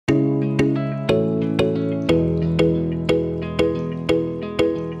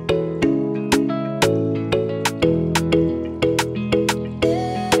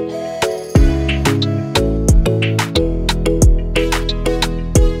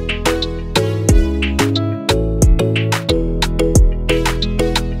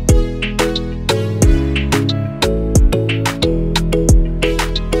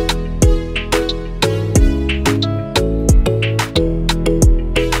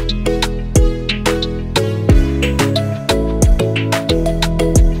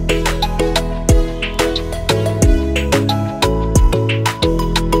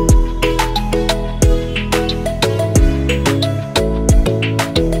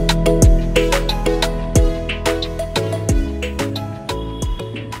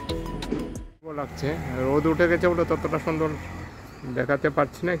লাগছে। রোদ উঠে গেছে বলে ততটা সুন্দর দেখাতে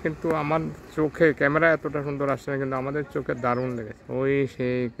পারছি না, কিন্তু আমার চোখে ক্যামেরা এতটা সুন্দর আসছে না, কিন্তু আমাদের চোখে দারুণ লেগেছে। ওই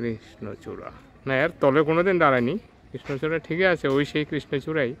সেই কৃষ্ণচূড়া, না এর তলে কোনোদিন দাঁড়ায়নি, কৃষ্ণচূড়া ঠিকই আছে, ওই সেই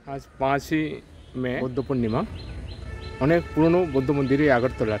কৃষ্ণচূড়াই। আজ 5ই মে বৌদ্ধ পূর্ণিমা। অনেক পুরনো বৌদ্ধ মন্দিরই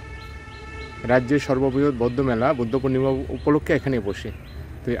আগরতলার রাজ্যের সর্ববৃহৎ বৌদ্ধ মেলা বৌদ্ধ পূর্ণিমা উপলক্ষে এখানে বসে।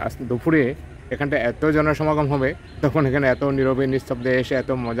 তো আজ দুপুরে এখানটা এত জনসমাগম হবে, তখন এখানে এত নীরবে নিস্তব্ধে এসে এত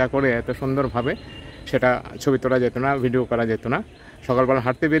মজা করে এত সুন্দরভাবে সেটা ছবি তোলা যেত না, ভিডিও করা যেত না। সকালবেলা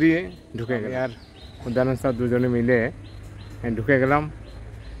হাঁটতে বেরিয়ে ঢুকে গেলে আর উদ্যানন স্যার দুজনে মিলে ঢুকে গেলাম।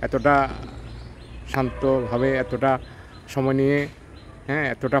 এতটা শান্তভাবে, এতটা সময় নিয়ে,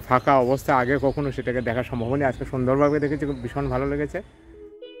 এতটা ফাঁকা অবস্থা আগে কখনো সেটাকে দেখা সম্ভব হয়নি। আজকে সুন্দরভাবে দেখেছি, খুব ভীষণ ভালো লেগেছে।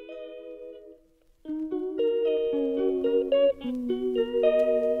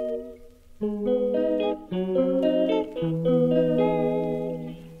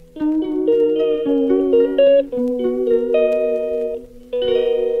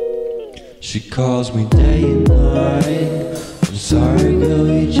 She calls me day and night. I'm sorry girl,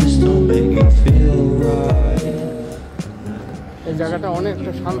 you just don't make me feel right. এই জায়গাটা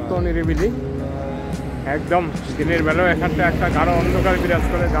অনেকটা শান্ত নিরিবিলি, একদম দিনের বেলাও এখানটা একটা গাঢ় অন্ধকার বিরাজ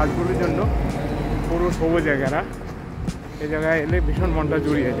করে গাছগুলির জন্য, পুরো সবুজ জায়গাটা। এই জায়গায় এলে ভীষণ মনটা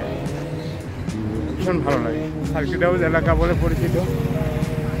জুড়িয়ে যায়, ভীষণ ভালো লাগে। সার্কিট হাউস এলাকা বলে পরিচিত।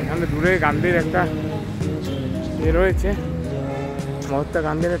 এখানে দূরে গান্ধীর একটা রয়েছে, মহাত্মা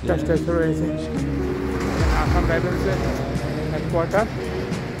গান্ধীর একটা স্ট্যাচু রয়েছে। আসাম রাইফেলসের হেডকোয়ার্টার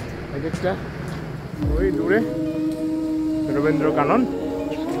এদিকটা, ওই দূরে রবীন্দ্র কানন,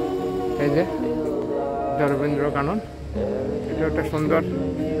 এই যে রবীন্দ্র কানন, এটা একটা সুন্দর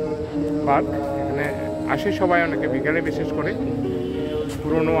পার্ক। এখানে আসে সবাই, অনেকে বিকালে বিশেষ করে।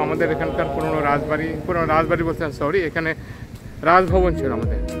 পুরনো আমাদের এখানকার পুরনো রাজবাড়ি বলতে সরি, এখানে রাজভবন ছিল,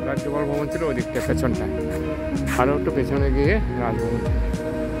 আমাদের রাজ্যপাল ভবন ছিল ওদিকটা পেছনটা, আরও একটু পেছনে গিয়ে রাজভবন।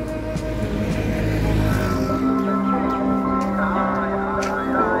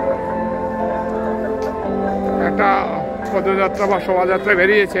 একটা পদযাত্রা বা শোভাযাত্রা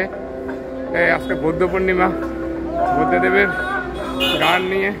বেরিয়েছে আজকে বৌদ্ধ পূর্ণিমা, বুদ্ধদেবের গান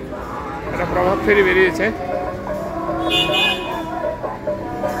নিয়ে একটা প্রভাত ফেরি বেরিয়েছে।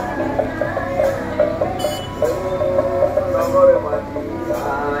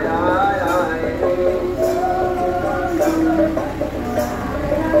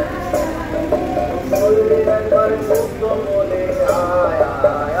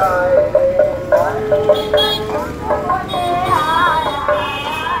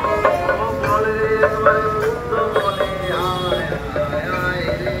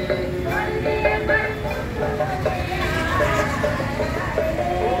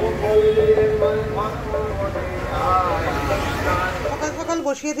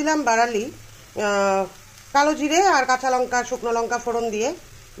 বসিয়ে দিলাম বাড়ালি, কালো জিরে আর কাঁচা লঙ্কা শুকনো লঙ্কা ফোড়ন দিয়ে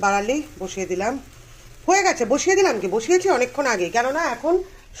বাড়ালি বসিয়ে দিলাম। হয়ে গেছে, বসিয়েছি অনেকক্ষণ আগে, কেননা এখন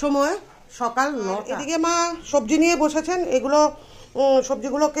সময় সকাল 9। এদিকে মা সবজি নিয়ে বসেছেন। এগুলো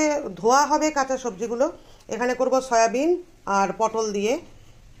সবজিগুলোকে ধোয়া হবে, কাঁচা সবজিগুলো। এখানে করব সয়াবিন আর পটল দিয়ে,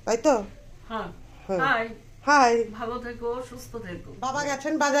 তাই তো? হাই, ভালো থেকো, সুস্থ থেকো। বাবা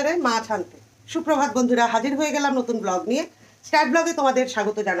গেছেন বাজারে মাছ আনতে। সুপ্রভাত বন্ধুরা, হাজির হয়ে গেলাম নতুন ব্লগ নিয়ে। স্ট্যাড ব্লগে তোমাদের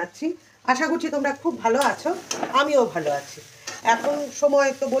স্বাগত জানাচ্ছি। আশা করছি তোমরা খুব ভালো আছো, আমিও ভালো আছি। এখন সময়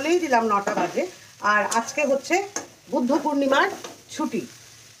তো বলেই দিলাম 9টা বাজে, আর আজকে হচ্ছে বুদ্ধ পূর্ণিমার ছুটি।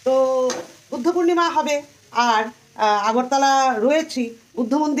 তো বুদ্ধ পূর্ণিমা হবে, আর আগরতলা রয়েছি,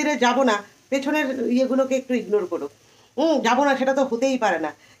 বুদ্ধ মন্দিরে যাব না, পেছনের ইয়েগুলোকে একটু ইগনোর করো। যাব না, সেটা তো হতেই পারে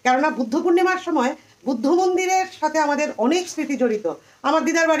না, কেননা বুদ্ধ পূর্ণিমার সময় বুদ্ধ মন্দিরের সাথে আমাদের অনেক স্মৃতি জড়িত। আমার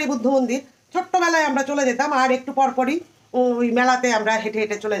দিদার বাড়ি বুদ্ধ মন্দির, ছোট্টবেলায় আমরা চলে যেতাম, আর একটু পরপরই ওই মেলাতে আমরা হেঁটে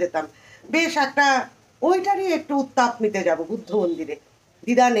হেঁটে চলে যেতাম। বেশ একটা ওইটারই একটু উত্তাপ নিতে যাব বুদ্ধ মন্দিরে।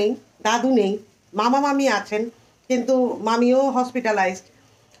 দিদা নেই, দাদু নেই, মামা মামি আছেন, কিন্তু মামিও হসপিটালাইজড।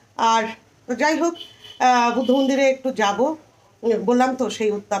 আর তো যাই হোক, বুদ্ধ মন্দিরে একটু যাব, বললাম তো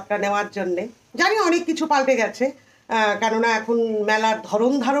সেই উত্তাপটা নেওয়ার জন্যে। জানি অনেক কিছু পাল্টে গেছে, কেননা এখন মেলার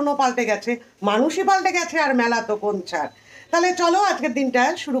ধরন ধারণও পাল্টে গেছে, মানুষই পাল্টে গেছে, আর মেলা তো কোন ছাড়। তাহলে চলো আজকের দিনটা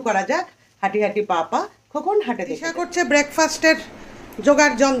শুরু করা যাক। হাঁটি হাঁটি পা খোকন হাঁটে দিশা করছে ব্রেকফাস্টের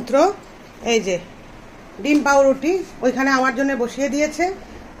জোগাড় যন্ত্র। এই যে ডিম পাউরুটি ওইখানে আমার জন্য বসিয়ে দিয়েছে,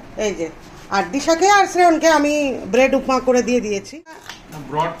 এই যে। আর দিশাকে আর শ্রেয়নকে আমি ব্রেড উপমা করে দিয়ে দিয়েছি।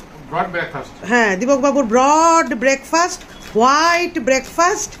 হ্যাঁ, দীপক বাবুর ব্রড ব্রেকফাস্ট, হোয়াইট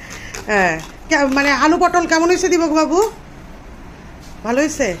ব্রেকফাস্ট। হ্যাঁ, মানে আলু পটল কেমন হয়েছে দীপক বাবু? ভালো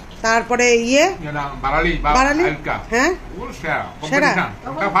হয়েছে। তারপরে ইয়ে বাড়ালি, হ্যাঁ সেরা,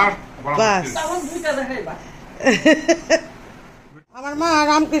 বাস। আমার মা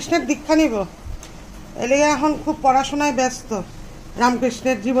রামকৃষ্ণের দীক্ষা নিব, এলিয়া এখন খুব পড়াশোনায় ব্যস্ত।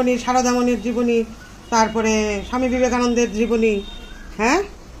 রামকৃষ্ণের জীবনী, সারদামণির জীবনী, তারপরে স্বামী বিবেকানন্দের জীবনী। হ্যাঁ,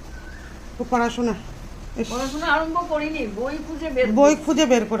 খুব পড়াশোনা আরম্ভ করিনি, বই খুঁজে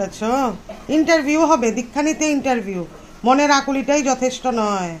বের করেছো। ইন্টারভিউ হবে, দীক্ষা নিতে ইন্টারভিউ, মনের আকুলিটাই যথেষ্ট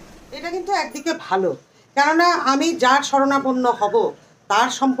নয়। এটা কিন্তু একদিকে ভালো, কেননা আমি যার শরণাপন্ন হব তার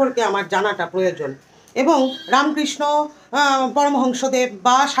সম্পর্কে আমার জানাটা প্রয়োজন। এবং রামকৃষ্ণ পরমহংসদেব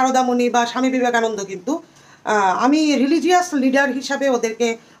বা সারদামণি বা স্বামী বিবেকানন্দ কিন্তু আমি রিলিজিয়াস লিডার হিসাবে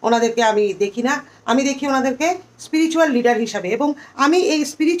ওনাদেরকে আমি দেখি না, আমি দেখি ওনাদেরকে স্পিরিচুয়াল লিডার হিসাবে। এবং আমি এই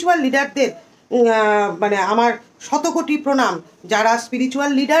স্পিরিচুয়াল লিডারদের মানে আমার শতকোটি প্রণাম, যারা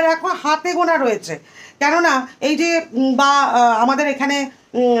স্পিরিচুয়াল লিডার এখন হাতে গোনা রয়েছে। কেননা এই যে বা আমাদের এখানে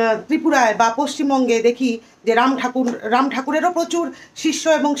ত্রিপুরায় বা পশ্চিমবঙ্গে দেখি যে রাম ঠাকুরেরও প্রচুর শিষ্য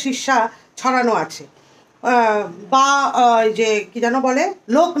এবং শিষ্যা ছড়ানো আছে, বা যে কি যেন বলে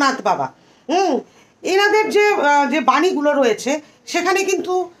লোকনাথ বাবা, এনাদের যে বাণীগুলো রয়েছে সেখানে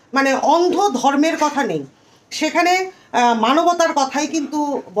কিন্তু মানে অন্ধ ধর্মের কথা নেই, সেখানে মানবতার কথাই কিন্তু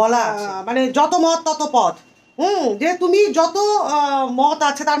বলা আছে। মানে যত মত তত পথ, যে তুমি যত মত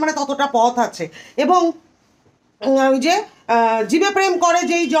আছে তার মানে ততটা পথ আছে। এবং ওই যে জীবে প্রেম করে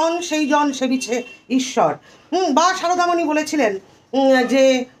যেই জন সেই জন সেবিছে ঈশ্বর। বা সারদামণি বলেছিলেন যে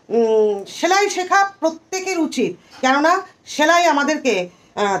সেলাই শেখা প্রত্যেকের উচিত, কেননা সেলাই আমাদেরকে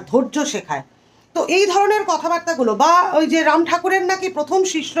ধৈর্য শেখায়। তো এই ধরনের কথাবার্তাগুলো, বা ওই যে রাম ঠাকুরের নাকি প্রথম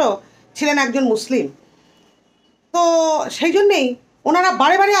শিষ্য ছিলেন একজন মুসলিম, তো সেই জন্যেই ওনারা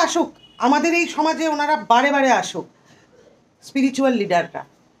বারে বারে আসুক আমাদের এই সমাজে, ওনারা বারে বারে আসুক স্পিরিচুয়াল লিডাররা,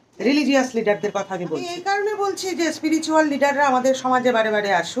 রিলিজিয়াস লিডারদের কথা আমি বলছি। এই কারণে বলছি যে স্পিরিচুয়াল লিডাররা আমাদের সমাজে বারে বারে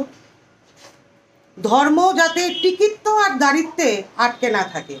আসুক, ধর্ম যাতে টিকিত্ব আর দারিত্বে আটকে না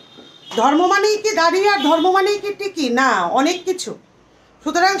থাকে। ধর্ম মানেই কি দাঁড়িয়ে, আর ধর্ম মানেই কি টিকি না, অনেক কিছু।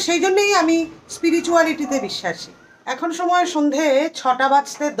 সুতরাং সেই জন্যেই আমি স্পিরিচুয়ালিটিতে বিশ্বাসী। এখন সময় সন্ধে 6টা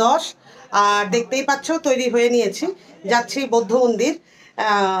বাজতে 10, আর দেখতেই পাচ্ছ তৈরি হয়ে নিয়েছি, যাচ্ছি বৌদ্ধ মন্দির,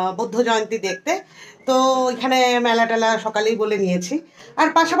 বৌদ্ধ জয়ন্তী দেখতে। তো এখানে মেলা টেলা সকালেই বলে নিয়েছি। আর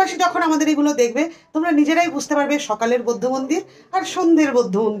পাশাপাশি যখন আমাদের এগুলো দেখবে তোমরা নিজেরাই বুঝতে পারবে সকালের বৌদ্ধ মন্দির আর সন্ধ্যের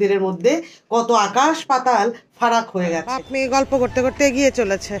বৌদ্ধ মন্দিরের মধ্যে কত আকাশ পাতাল ফারাক হয়ে গেছে। আপনি গল্প করতে করতে এগিয়ে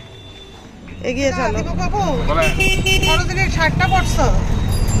চলেছে, এগিয়ে চলো। বাবু বড়দিনের শার্টটা পরছো?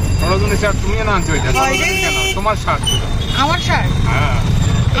 বড়দিনের শার্ট তুমি না আনছো? এটা তোমার শার্ট। আমার শার্ট? হ্যাঁ,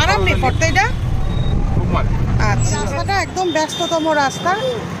 আরাম নেই পরতে এটা। আচ্ছা, রাস্তাটা একদম ব্যস্ততম রাস্তা,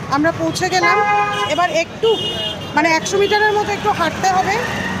 আমরা পৌঁছে গেলাম। এবার একটু মানে 100 মিটারের মতো একটু হাঁটতে হবে,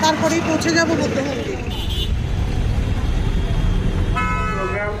 তারপরেই পৌঁছে যাব বৌদ্ধ মন্দির।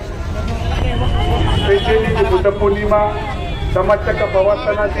 Buddha Purnima समाजच्या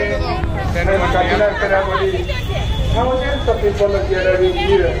प्रवासनाचे Kadilan ceremony. Thousands of people are gathering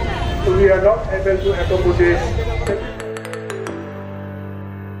here, so we are not able to accommodate.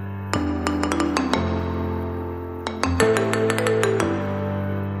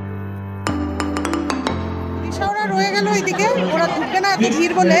 রয়ে গেল ওইদিকে, ওরা ঢুকবে না এত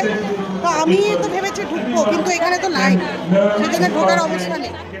ভিড় বলে। তো আমি তো ভেবেছি ঢুকবো, কিন্তু এখানে তো লাইন, সেখানে ঢোকার অবস্থা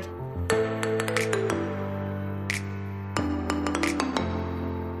নেই।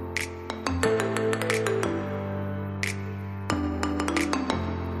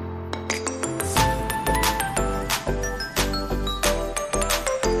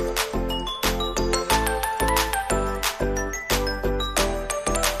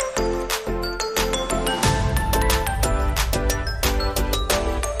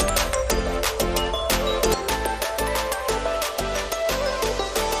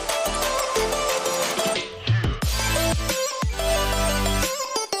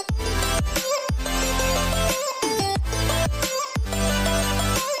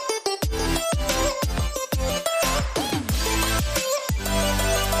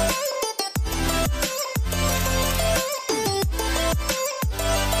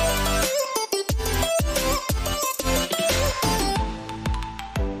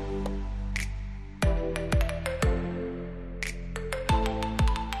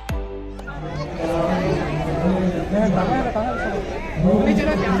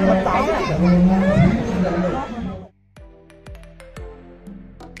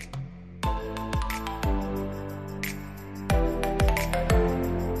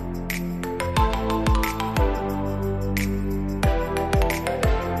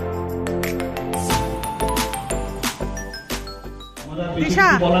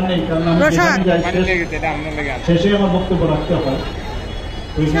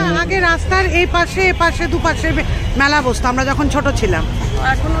 আগে রাস্তার এই পাশে দুপাশে মেলা বসতো আমরা যখন ছোট ছিলাম,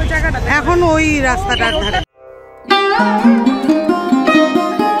 এখন ওই জায়গাটা, এখন ওই রাস্তাটার ধারে।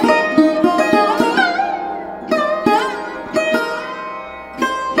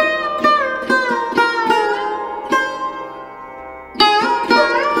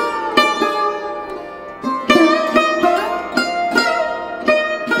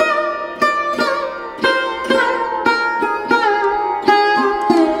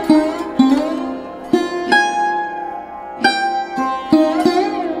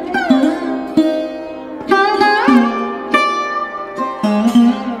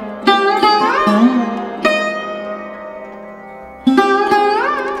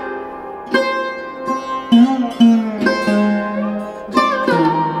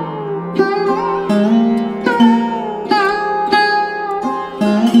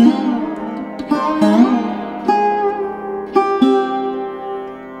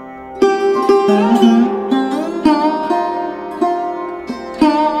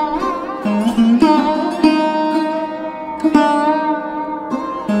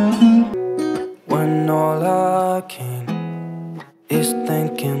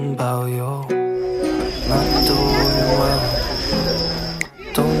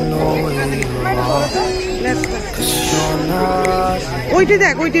 ওইটি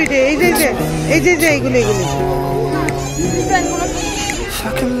দেখ, ওইটি এই যে এইগুলো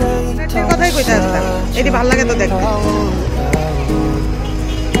কথাই কইতে আসতাম। এটি ভাল লাগে তো দেখতে।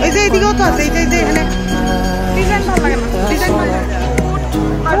 এই যে এইদিকেও তো আছে, এই যে এখানে ডিজাইন ভালো লাগে না, ডিজাইন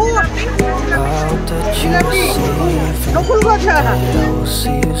ভালো লাগে। Nakul গছা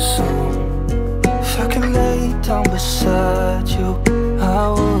If I can lay down beside you, I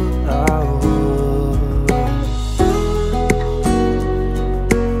would, I would,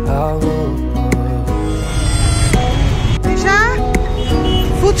 I would. দিশা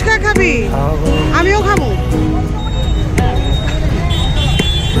ফুচকা খাবি? আমিও খাবো।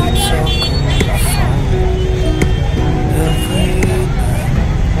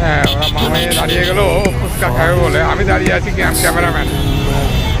 হ্যাঁ, ওরা মামাই দাঁড়িয়ে গেল ফুচকা খাবে বলে। আমি দাঁড়িয়ে আছি কি, আমি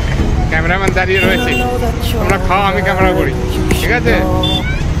ক্যামেরাম্যান দাঁড়িয়ে রয়েছে। তোমরা খাও, আমি ক্যামেরা করি, ঠিক আছে?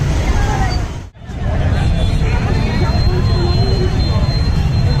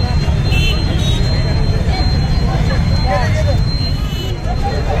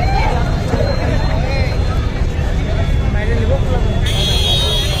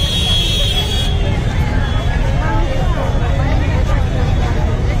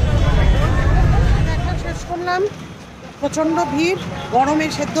 প্রচণ্ড ভিড়, গরমে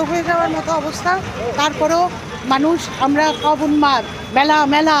সেদ্ধ হয়ে যাওয়ার মতো অবস্থা। তারপরেও মানুষ, আমরা সব উন্মাদ, মেলা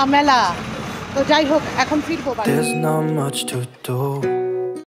মেলা মেলা। তো যাই হোক, এখন ফিরবো। There's not much to do.